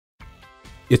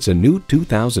It's a new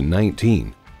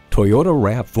 2019 Toyota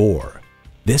RAV4.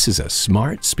 This is a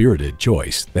smart, spirited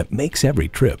choice that makes every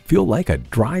trip feel like a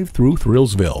drive through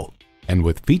Thrillsville. And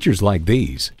with features like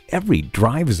these, every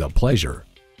drive is a pleasure.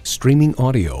 Streaming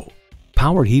audio,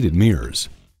 power heated mirrors,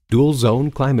 dual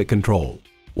zone climate control,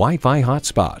 Wi-Fi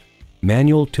hotspot,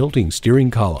 manual tilting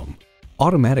steering column,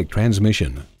 automatic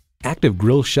transmission, active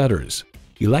grille shutters,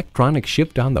 electronic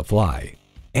shift on the fly,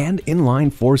 and inline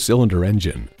 4-cylinder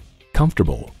engine.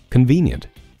 Comfortable, convenient,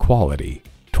 quality.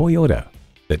 Toyota.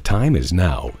 The time is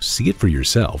now. See it for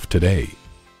yourself today.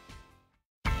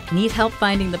 Need help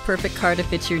finding the perfect car to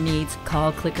fit your needs?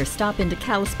 Call, click, or stop into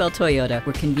Kalispell Toyota.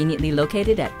 We're conveniently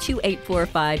located at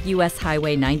 2845 US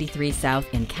Highway 93 South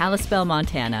in Kalispell,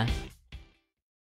 Montana.